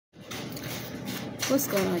What's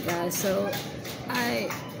going on, guys? So I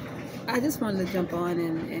just wanted to jump on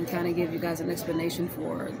and kind of give you guys an explanation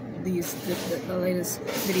for the latest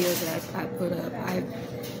videos that I put up. I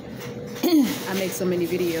make so many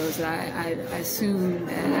videos that I assume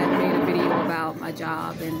that I made a video about my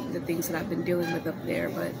job and the things that I've been dealing with up there,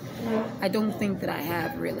 but I don't think that I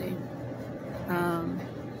have really.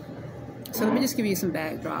 So let me just give you some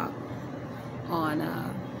backdrop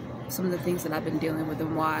on some of the things that I've been dealing with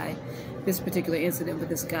and why this particular incident with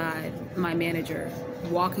this guy, my manager,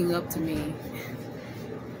 walking up to me.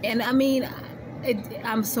 And I mean,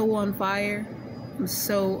 I'm so on fire. I'm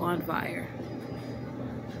so on fire.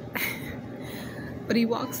 But he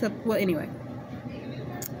walks up, well, anyway.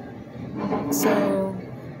 So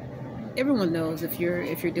everyone knows if you're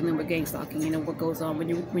dealing with gang stalking, you know what goes on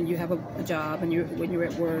when you have a job and when you're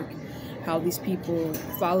at work, how these people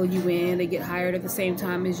follow you in, they get hired at the same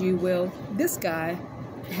time as you. Well, this guy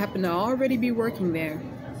happened to already be working there,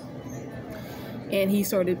 and he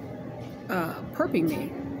started perping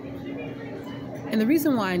me. And the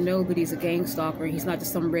reason why I know that he's a gang stalker, he's not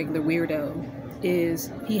just some regular weirdo,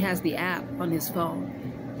 is he has the app on his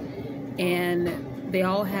phone, and they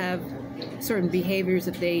all have certain behaviors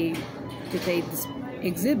that they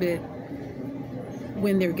exhibit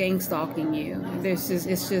when they're gang stalking you. It's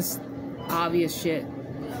just obvious shit.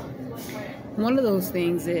 One of those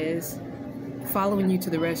things is following you to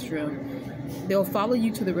the restroom. They'll follow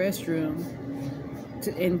you to the restroom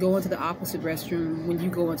and go into the opposite restroom when you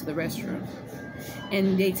go into the restroom.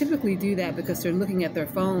 And they typically do that because they're looking at their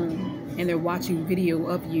phone and they're watching video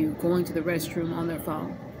of you going to the restroom on their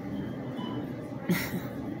phone.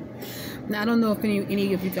 Now, I don't know if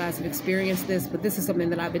any of you guys have experienced this, but this is something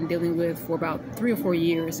that I've been dealing with for about 3 or 4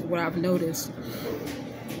 years. What I've noticed,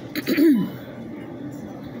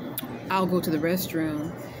 I'll go to the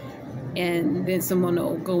restroom and then someone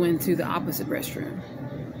will go into the opposite restroom.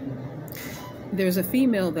 There's a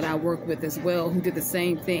female that I work with as well who did the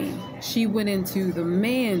same thing. She went into the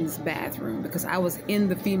man's bathroom because I was in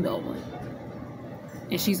the female one.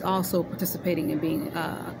 And she's also participating in being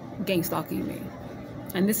gang stalking me.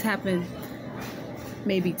 And this happened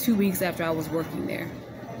maybe 2 weeks after I was working there.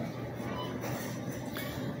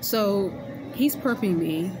 So he's perping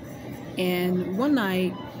me, and one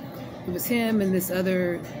night it was him and this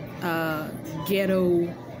other ghetto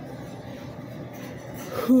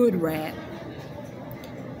hood rat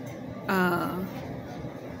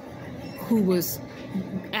who was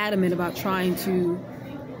adamant about trying to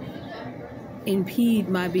impede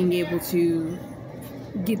my being able to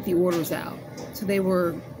get the orders out. So they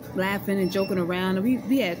were laughing and joking around, and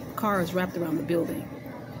we had cars wrapped around the building.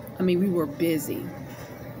 I mean, we were busy,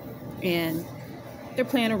 and they're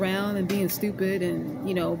playing around and being stupid and,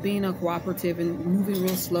 you know, being uncooperative and moving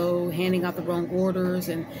real slow, handing out the wrong orders.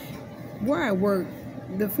 And where I work,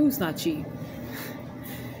 the food's not cheap.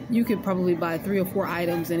 You could probably buy 3 or 4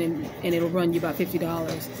 items and it'll run you about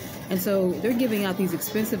 $50. And so they're giving out these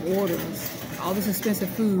expensive orders, all this expensive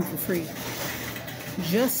food for free,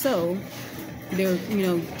 just so they're, you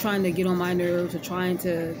know, trying to get on my nerves or trying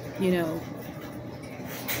to, you know,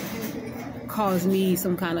 cause me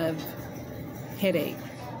some kind of headache.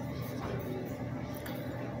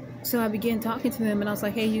 So I began talking to them, and I was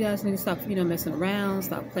like, hey, you guys need to stop, you know, messing around,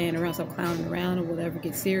 stop playing around, stop clowning around, or whatever,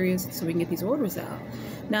 get serious so we can get these orders out.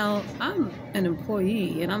 Now, I'm an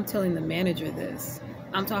employee, and I'm telling the manager this.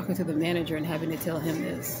 I'm talking to the manager and having to tell him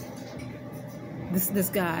this. This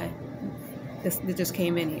guy that just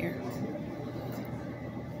came in here.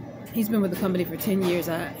 He's been with the company for 10 years,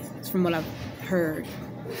 from what I've heard.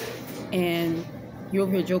 And you're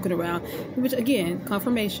over here joking around, which, again,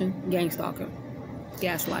 confirmation, gang stalker,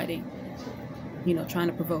 gaslighting, you know, trying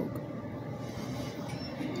to provoke.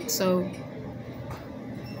 So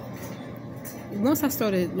once I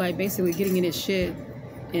started, like, basically getting in his shit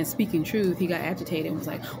and speaking truth, he got agitated and was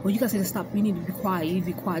like, well, you guys need to stop. You need to be quiet. You need to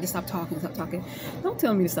be quiet. Just stop talking. Stop talking. Don't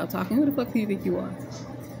tell me to stop talking. Who the fuck do you think you are?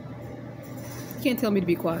 You can't tell me to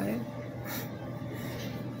be quiet.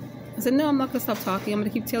 I said, no, I'm not going to stop talking. I'm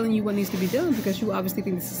going to keep telling you what needs to be done because you obviously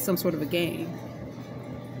think this is some sort of a game.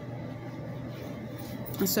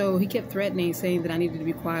 And so he kept threatening, saying that I needed to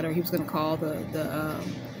be quiet, or he was going to call the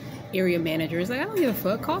area manager. He's like, I don't give a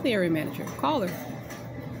fuck. Call the area manager. Call her.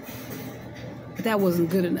 But that wasn't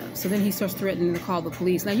good enough. So then he starts threatening to call the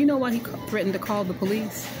police. Now, you know why he threatened to call the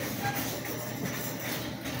police?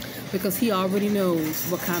 Because he already knows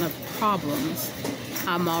what kind of problems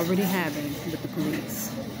I'm already having with the police.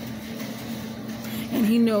 And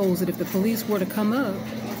he knows that if the police were to come up,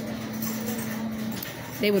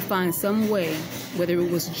 they would find some way, whether it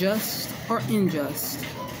was just or unjust,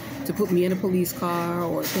 to put me in a police car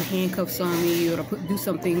or put handcuffs on me or to do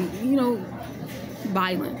something, you know,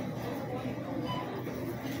 violent.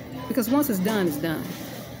 Because once it's done, it's done.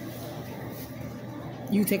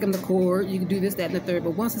 You can take them to court, you can do this, that, and the third,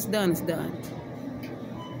 but once it's done, it's done.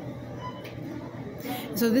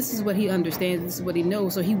 So this is what he understands, this is what he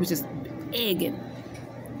knows, so he was just egging,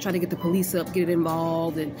 try to get the police up, get it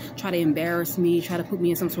involved, and try to embarrass me, try to put me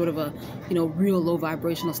in some sort of a, you know, real low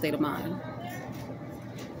vibrational state of mind.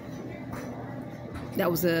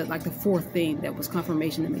 That was like the fourth thing that was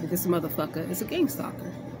confirmation to me that this motherfucker is a gang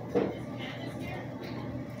stalker.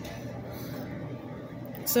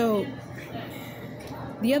 So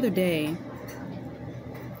the other day,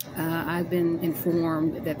 I've been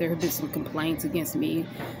informed that there have been some complaints against me,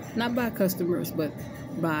 not by customers, but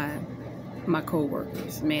by my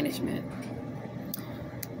co-workers, management.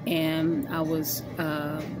 And I was,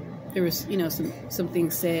 there was, you know, some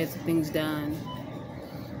things said, some things done.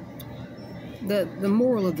 The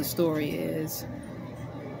moral of the story is,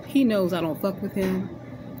 he knows I don't fuck with him,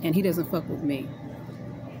 and he doesn't fuck with me.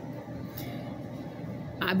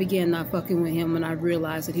 I began not fucking with him when I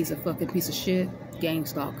realized that he's a fucking piece of shit, gang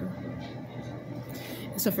stalker.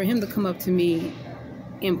 So for him to come up to me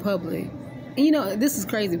in public, and you know, this is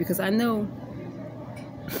crazy because I know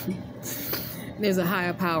there's a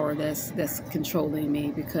higher power that's controlling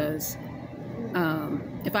me, because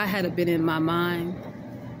if I had been in my mind,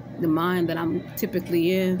 the mind that I'm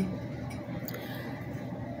typically in,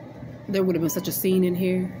 there would have been such a scene in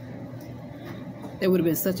here. There would have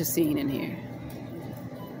been such a scene in here.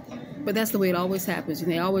 But that's the way it always happens.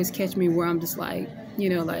 And they always catch me where I'm just like, you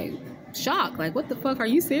know, like shocked. Like, what the fuck? Are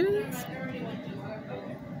you serious?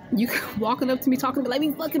 You walking up to me talking like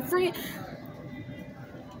me fucking friend.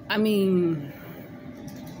 I mean,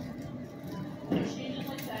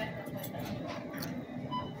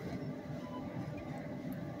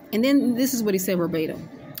 and then this is what he said verbatim.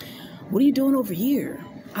 What are you doing over here?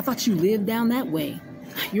 I thought you lived down that way.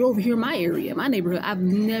 You're over here in my area, my neighborhood. I've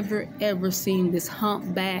never, ever seen this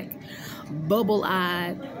humpback,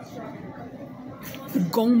 bubble-eyed,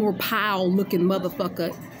 Gomer Pyle-looking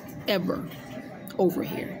motherfucker ever over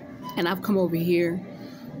here. And I've come over here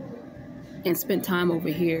and spent time over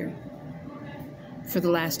here for the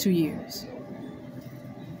last 2 years.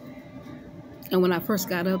 And when I first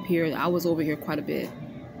got up here, I was over here quite a bit.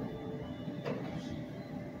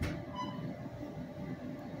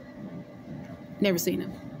 Never seen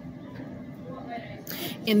him.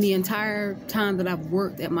 In the entire time that I've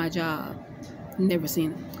worked at my job, never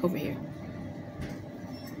seen him over here.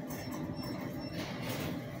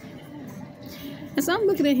 And so I'm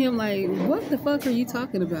looking at him like, what the fuck are you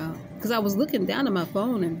talking about? Because I was looking down at my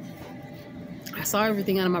phone and I saw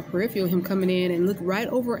everything out of my peripheral, him coming in and looked right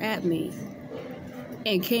over at me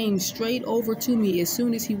and came straight over to me as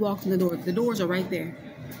soon as he walked in the door. The doors are right there.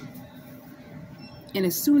 And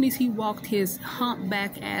as soon as he walked his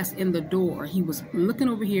humpback ass in the door, he was looking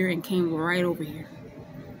over here and came right over here.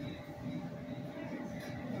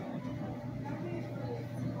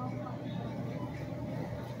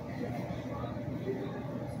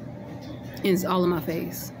 And it's all in my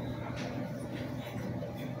face.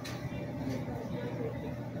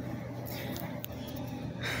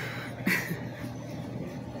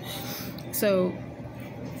 So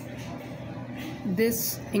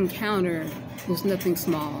this encounter was nothing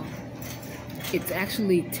small. It's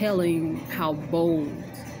actually telling how bold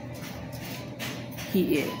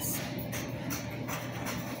he is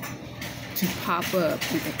to pop up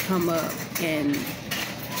and to come up and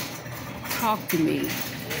talk to me.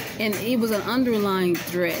 And it was an underlying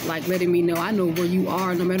threat, like letting me know I know where you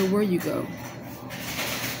are no matter where you go.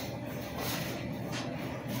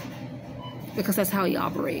 Because that's how he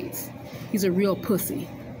operates. He's a real pussy.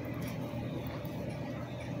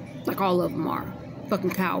 Like all of them are.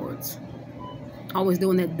 Fucking cowards. Always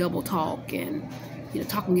doing that double talk and, you know,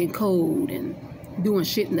 talking in code and doing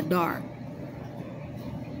shit in the dark.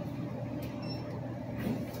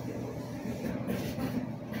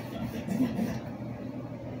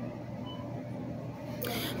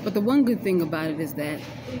 But the one good thing about it is that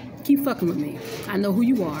keep fucking with me. I know who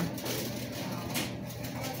you are.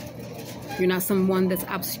 You're not someone that's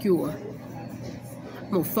obscure.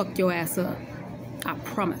 I'm gonna fuck your ass up. I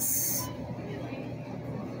promise.